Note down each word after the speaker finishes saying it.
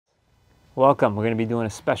Welcome. We're going to be doing a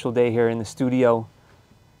special day here in the studio.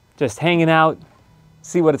 Just hanging out,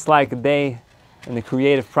 see what it's like a day in the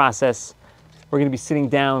creative process. We're going to be sitting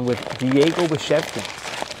down with Diego Bashevkin.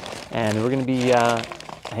 And we're going to be,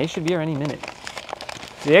 he should be here any minute.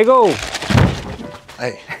 Diego!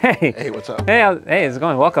 Hey. Hey. Hey, what's up? Hey, hey, how's it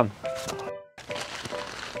going? Welcome.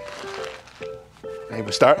 Hey,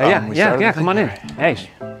 we start? Yeah, come on in. Hey,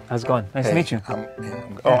 how's it going? Nice to meet you.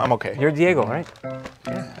 I'm okay. You're Diego, right?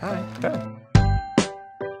 Yeah, all right, good.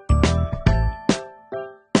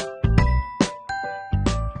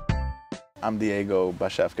 I'm Diego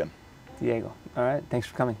Bashevkin. Diego, all right, thanks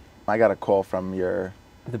for coming. I got a call from your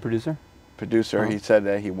The producer? producer. He said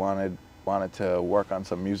that he wanted to work on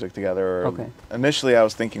some music together. Okay. Initially, I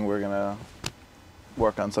was thinking we're gonna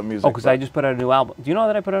work on some music. Oh, because I just put out a new album. Do you know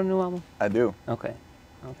that I put out a new album? I do. Okay.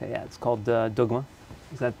 Okay, yeah, it's called Dogma.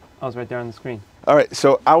 Is that? I was right there on the screen. All right,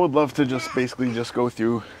 so I would love to basically go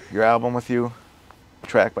through your album with you,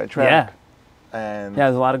 track by track. Yeah. And Yeah,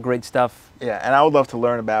 there's a lot of great stuff. yeah, and I would love to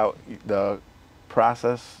learn about the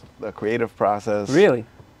process, the creative process. Really?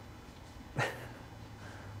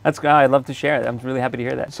 That's good. I'd love to share it. I'm really happy to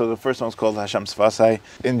hear that. So the first one's called Hashem Sfasai.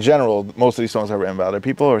 In general, most of these songs are written by other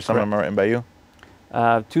people, or some of them are written by you?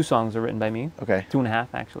 2 songs are written by me. Okay. 2.5,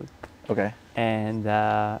 actually. Okay. And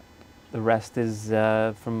the rest is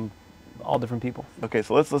from all different people. Okay,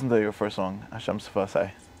 so let's listen to your first song, Hashem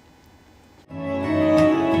Sfasai.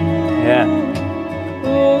 Yeah.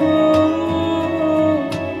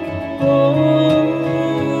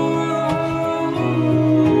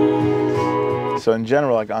 So in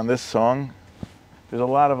general, like on this song, there's a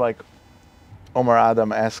lot of like Omar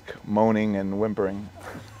Adam-esque moaning and whimpering,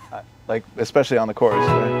 like especially on the chorus.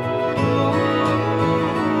 Right?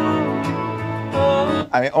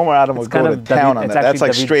 I mean, Omar Adam would go to town on that. That's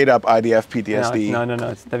like straight up IDF PTSD. No,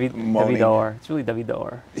 it's David Or. It's really David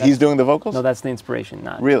Or. He's doing the vocals? No, that's the inspiration,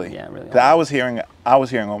 not really. Yeah, really. I was hearing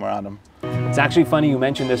Omar Adam. It's actually funny you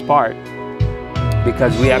mentioned this part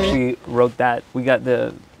because we actually wrote that. We got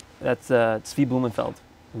that's Tzvi Blumenfeld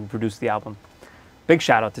who produced the album. Big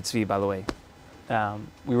shout out to Tzvi, by the way.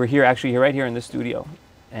 We were here right here in the studio,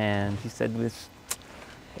 and he said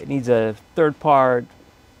it needs a third part.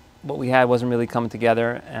 What we had wasn't really coming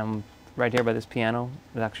together, and right here by this piano,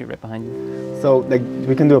 it's actually right behind you. So like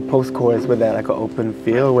we can do a post-chorus with that, like an open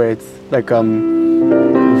feel where it's like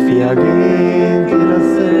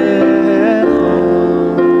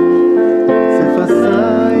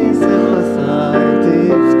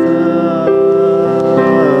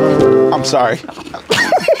I'm sorry.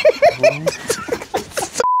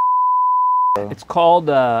 It's called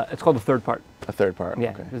the third part. A third part.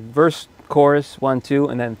 Yeah. Okay. Verse, chorus, 1, 2,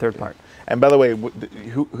 and then third part. And by the way,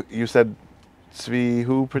 who you said Tzvi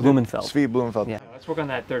who produced? Blumenfeld. Tzvi Blumenfeld. Yeah. Let's work on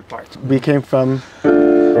that third part. we came from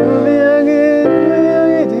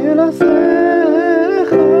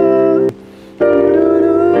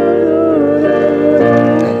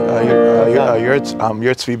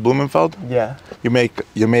You're Tzvi Blumenfeld? yeah.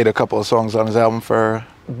 You made a couple of songs on his album for.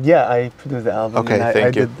 Yeah, I produced the album. Okay, and I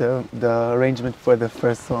thank you. did the arrangement for the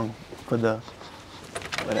first song for the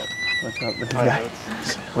whatever. What's up with this guy?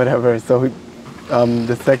 Whatever. So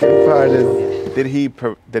the second part is. Did he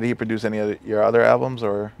produce any of your other albums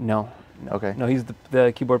or? No. Okay. No, he's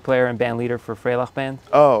the keyboard player and band leader for Freilach Band.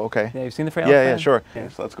 Oh, okay. Yeah, you've seen the Freilach Yeah, Band? yeah, sure. Yeah.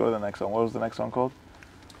 So let's go to the next song. What was the next song called?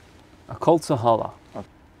 A Kol Tzahalla. Okay.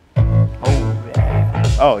 Oh,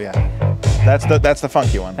 yeah. Oh yeah. That's the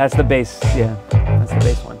funky one. That's the bass, yeah. That's the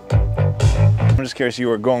bass one. I'm just curious, you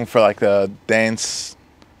were going for like a dance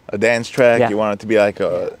track. Yeah. You want it to be like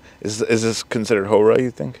is this considered hora,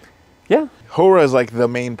 you think? Yeah. Hora is like the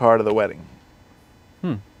main part of the wedding.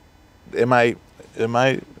 Am I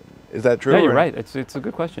is that true? Yeah, you're or- right. It's a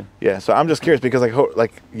good question. Yeah, so I'm just curious because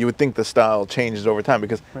like you would think the style changes over time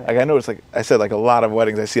because Right. like I noticed like I said like a lot of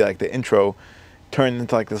weddings I see like the intro turned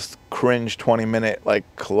into like this cringe 20-minute like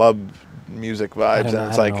club music vibes and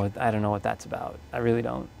it's like I don't know what that's about. I really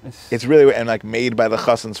don't. it's really and like made by the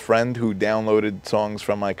chassan's friend who downloaded songs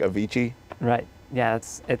from like Avicii. Right. Yeah,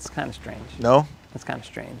 it's kind of strange. No? It's kind of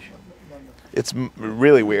strange. It's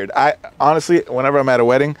really weird. I honestly, whenever I'm at a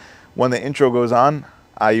wedding, when the intro goes on,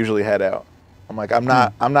 I usually head out. I'm like, I'm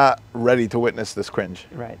not ready to witness this cringe.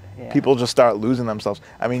 Right. Yeah. People just start losing themselves.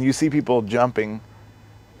 I mean, you see people jumping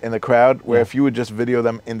in the crowd where if you would just video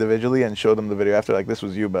them individually and show them the video after, like this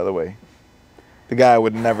was you, by the way, the guy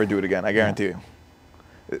would never do it again. I guarantee you.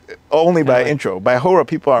 Only by intro. By hora,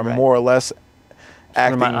 people are more or less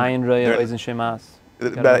acting. By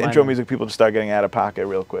intro music, people just start getting out of pocket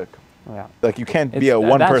real quick. Yeah. Like you can't be a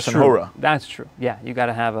one-person hora. That's true. Yeah, you got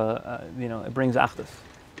to have it brings achtus.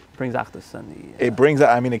 brings Achdus and the. It brings.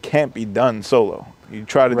 I mean, it can't be done solo. You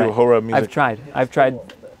try to do hora music. I've tried.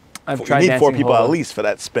 You need 4 people hora. at least for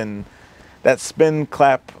that spin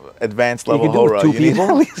clap, advanced level you can do hora. it with 2 you people.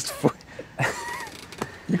 need at least 4.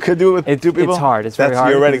 You could do it with 2 people. It's hard. It's very hard.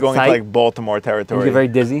 You're already because going it's into like Baltimore territory. You get very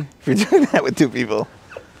dizzy. If you're doing that with 2 people,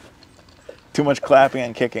 too much clapping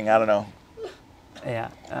and kicking. I don't know. Yeah.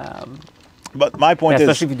 But my point is,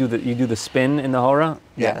 especially if you do the spin in the hora.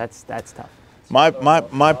 Yeah, that's tough. My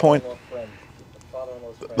point.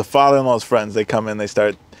 The father-in-law's friends, they come in, they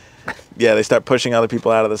start pushing other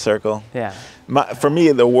people out of the circle. Yeah. For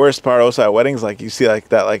me, the worst part also at weddings, like you see like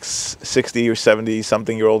that like 60 or 70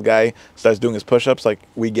 something year old guy starts doing his push-ups. Like,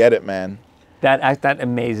 we get it, man. That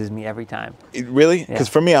amazes me every time. Really? Because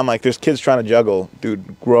for me, I'm like, there's kids trying to juggle.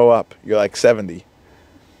 Dude, grow up. You're like 70.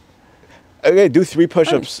 Okay, do 3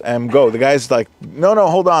 push-ups and go. The guy's like, no,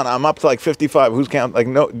 hold on. I'm up to like 55. Who's counting? Like,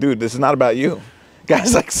 no, dude, this is not about you.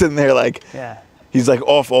 Guy's like sitting there like, he's like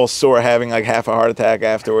off all sore, having like half a heart attack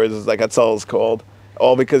afterwards. It's like, that's all it's called.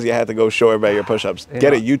 All because you had to go show everybody your push-ups.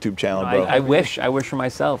 Get a YouTube channel, bro. I wish for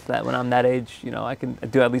myself that when I'm that age, I can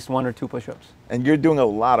do at least 1 or 2 push-ups. And you're doing a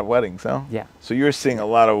lot of weddings, huh? Yeah. So you're seeing a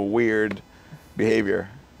lot of weird behavior.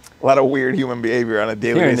 A lot of weird human behavior on a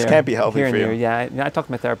daily basis. Can't be healthy for you. Yeah, I talk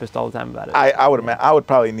to my therapist all the time about it. I would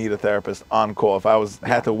probably need a therapist on call if I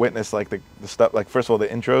had to witness like the stuff, like first of all the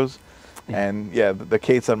intros, and the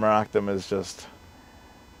Kates and Marachdom is just.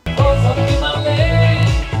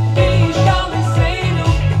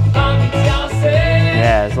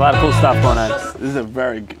 Yeah, there's a lot of cool stuff going on. This is a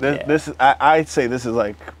very I'd say this is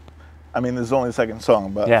like, I mean, this is only the 2nd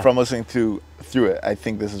song, but from listening through it, I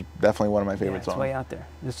think this is definitely one of my favorite songs. It's way out there.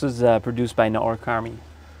 This was produced by Naor Karmi.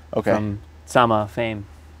 Okay. From Tzama fame.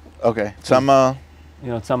 Okay. Tzama.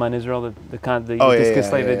 Tzama in Israel, the discus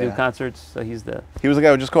slave that do concerts. So he was the guy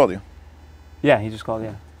who just called you. Yeah, he just called.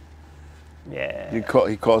 Yeah. He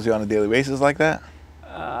calls you on a daily basis like that?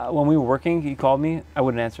 When we were working, he called me. I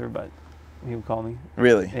wouldn't answer, but he would call me.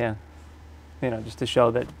 Really? Yeah. Just to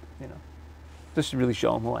show that, just to really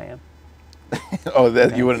show him who I am.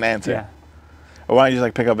 That you wouldn't answer? Yeah. Or why don't you just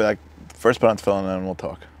like pick up and like, first put on tefillin and then we'll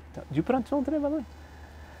talk. Did you put on tefillin today, by the way?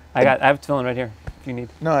 I have tefillin right here, if you need.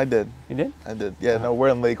 No, I did. You did? I did. Yeah, no, we're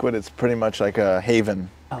in Lakewood. It's pretty much like a haven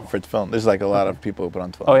for tefillin. There's like a lot of people who put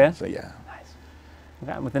on tefillin. Oh, yeah? So, yeah. Nice.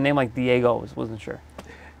 Okay. With a name like Diego, I wasn't sure.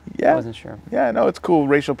 Yeah. I wasn't sure. Yeah, no, it's cool.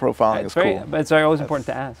 Racial profiling is cool. But it's always important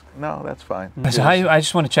to ask. No, that's fine. So I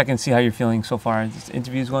just want to check and see how you're feeling so far. Is this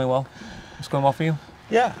interview's going well? It's going well for you?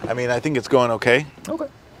 Yeah. I mean, I think it's going okay. Okay.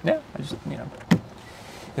 Yeah. I just,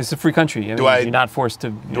 it's a free country. You're not forced to.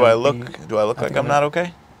 Do I look like I'm not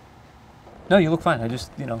okay? No, you look fine. I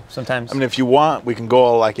just, sometimes. I mean, if you want, we can go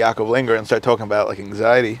all like Levinger and start talking about like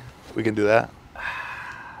anxiety. We can do that.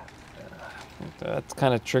 That's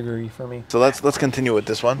kind of triggery for me. So let's continue with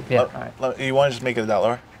this one. Yeah. All right. You want to just make it a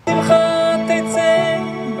dollar? Yeah.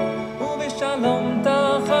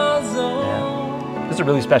 This is a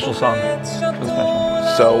really special song. It's really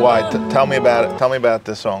special. So why? Tell me about it. Tell me about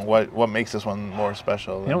this song. What makes this one more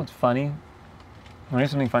special? You know what's funny? Want to hear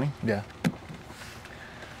something funny? Yeah.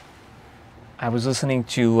 I was listening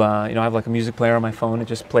to, I have like a music player on my phone. It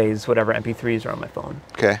just plays whatever MP3s are on my phone.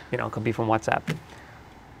 Okay. It could be from WhatsApp.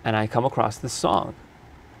 And I come across this song,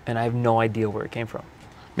 and I have no idea where it came from.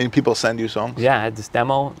 I mean, people send you songs? Yeah, I had this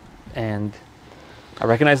demo, and I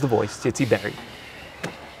recognized the voice, Titzi Berry.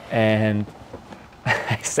 And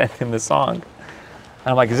I sent him the song. And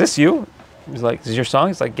I'm like, is this you? He's like, is this your song?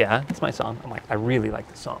 He's like, yeah, it's my song. I'm like, I really like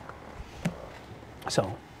this song.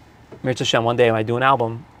 So, Mirz Hashem, one day when I do an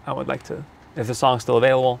album, I would like to, if the song's still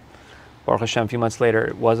available, Baruch Hashem, a few months later,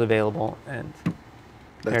 it was available, and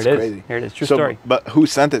That's here it crazy. is. Here it is. True story. But who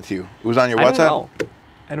sent it to you? It was on your WhatsApp?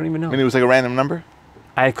 I don't even know. I mean, it was like a random number?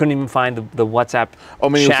 I couldn't even find the WhatsApp Oh, I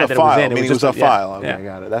mean, chat it was a that file. it was in. I mean, it was a file. Okay, yeah. I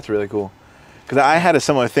got it. That's really cool. Because I had a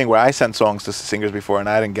similar thing where I sent songs to singers before, and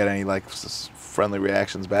I didn't get any like friendly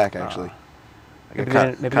reactions back. Actually, like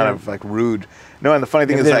kind of like rude. No, and the funny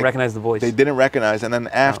thing is, they didn't like, recognize the voice. They didn't recognize, and then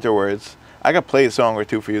afterwards, I got played a song or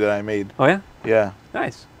two for you that I made. Oh yeah. Yeah.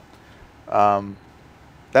 Nice.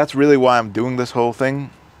 That's really why I'm doing this whole thing.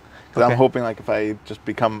 Because Okay. I'm hoping like if I just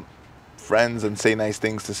become friends and say nice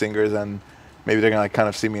things to singers, and maybe they're gonna like kind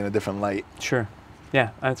of see me in a different light. Sure.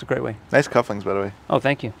 Yeah, that's a great way. Nice cufflinks, by the way. Oh,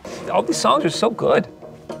 thank you. All these songs are so good.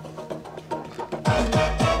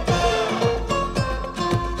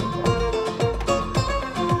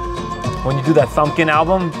 When you do that Thumpkin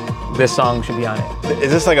album, this song should be on it.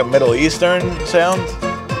 Is this like a Middle Eastern sound?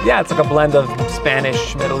 Yeah, it's like a blend of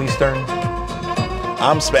Spanish, Middle Eastern.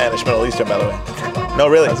 I'm Spanish, Middle Eastern, by the way. No,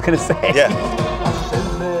 really. I was gonna say. Yeah.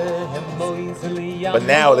 But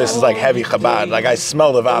now this is like heavy Chabad. Like I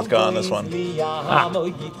smell the vodka on this one. Ah,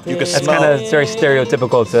 You can that's smell. kind of very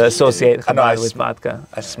stereotypical to associate I know, Chabad with vodka.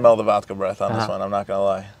 I smell the vodka breath on this one. I'm not gonna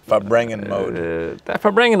lie. Farbrengen mode.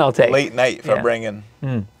 For bringing, I'll take. Late night Yeah. Farbrengen.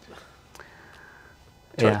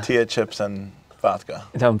 Tortilla chips and vodka.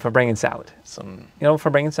 No, for bringing salad. Some. You know what for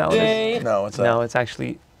bringing salad is? No, it's No, it's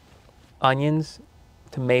actually onions,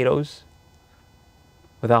 tomatoes,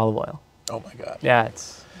 with olive oil. Oh my god. Yeah,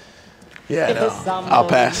 it's. Yeah, no. I'll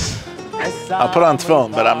pass. I'll put on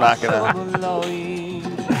film, but I'm not gonna.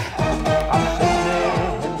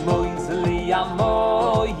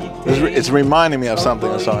 It's reminding me of something.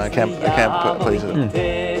 A song I can't place it.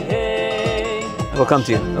 It will come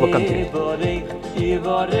to you. It will come to you.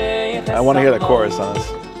 I want to hear the chorus on this.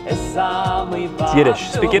 It's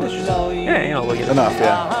Yiddish. Speak Yiddish. Yeah, you know, look at it. Enough,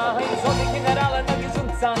 yeah.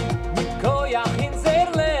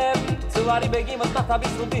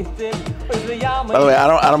 By the way,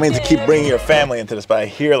 I don't mean to keep bringing your family into this, but I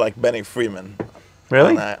hear like Benny Friedman.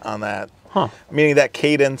 Really? On that. Huh. Meaning that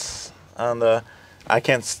cadence on the. I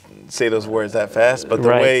can't say those words that fast, but the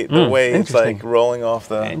Right. way it's Interesting. like rolling off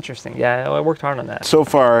the. Interesting. Yeah, I worked hard on that. So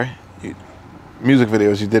far, music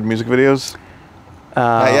videos. You did music videos?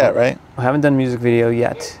 Not yet, right? I haven't done a music video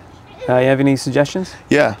yet. You have any suggestions?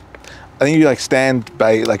 Yeah. I think you like stand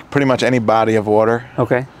by like pretty much any body of water.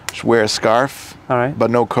 Okay. Just wear a scarf, All right.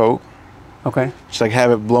 but no coat. Okay. Just like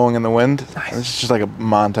have it blowing in the wind. Nice. It's just like a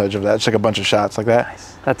montage of that. Just like a bunch of shots like that.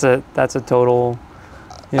 Nice. That's a total.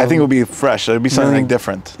 You know, I think it would be fresh. It would be something like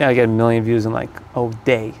different. Yeah, I get 1 million views in like a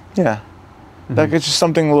day. Yeah. Like it's just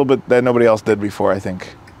something a little bit that nobody else did before, I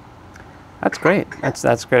think. That's great.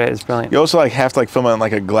 That's great. It's brilliant. You also like have to like film it in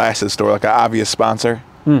like a glasses store, like an obvious sponsor.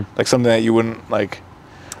 Like something that you wouldn't like.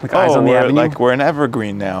 Like Eyes on the Avenue. Like we're in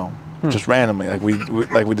Evergreen now, just randomly. Like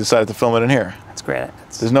we decided to film it in here. That's great.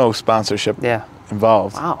 There's no sponsorship Yeah.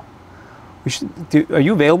 involved. Wow. We should do. Are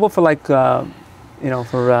you available for like,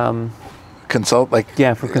 for Consult like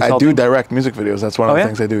Yeah, for I consulting. do direct music videos. That's one of Oh, the yeah?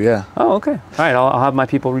 things I do. Yeah. Oh, okay. All right. I'll have my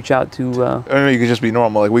people reach out to. I mean, you could just be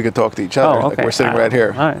normal. Like we could talk to each other. Oh, Like okay. we're sitting right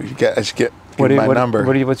here. All right. I should get my number.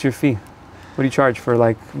 What's your fee? What do you charge for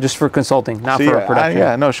like just for consulting, not So, for yeah, production?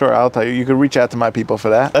 yeah, no, sure. I'll tell you. You could reach out to my people for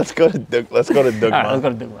that. Let's go to Dugma. All right, let's go to Dugma. Let's go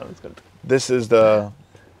to Dugma. This is the.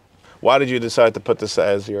 Why did you decide to put this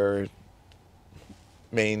as your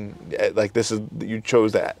main? Like this is you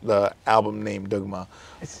chose the album name Dugma.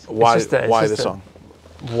 Why just a- it's why just this a- song?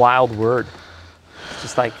 Wild word. It's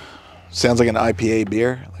just like Sounds like an IPA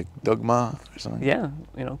beer, like Dugma or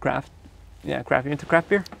something. craft. Yeah, craft. You into craft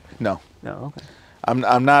beer? No, No. Okay.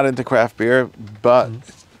 I'm not into craft beer, but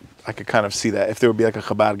I could kind of see that if there would be like a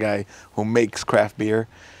Chabad guy who makes craft beer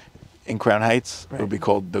in Crown Heights, it would be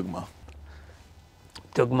called Dugma.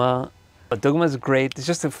 Dugma. But Dugma is great. It's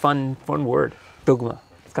just a fun word. Dugma.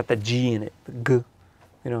 It's got the G in it. The G.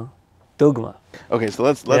 You know. Dugma. Okay, so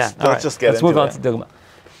let's all right. just get Let's into move on it. to Dugma.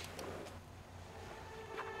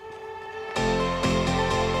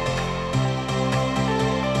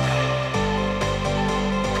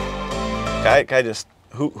 Can I just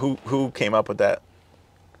who came up with that?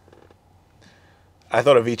 I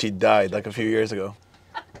thought Avicii died like a few years ago.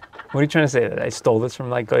 What are you trying to say? That I stole this from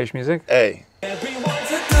like Goyish music? Hey, Everyone's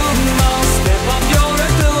a Dugma, step up, you're a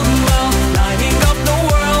Dugma, lighting up the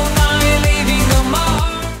world, now you're leaving the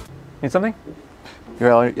mark. Need something?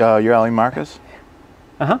 you're Ali Marcus,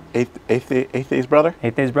 Uh huh. Eighth Day's brother.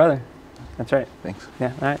 8 Days Brother. That's right. Thanks.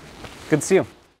 Yeah. All right. Good to see you.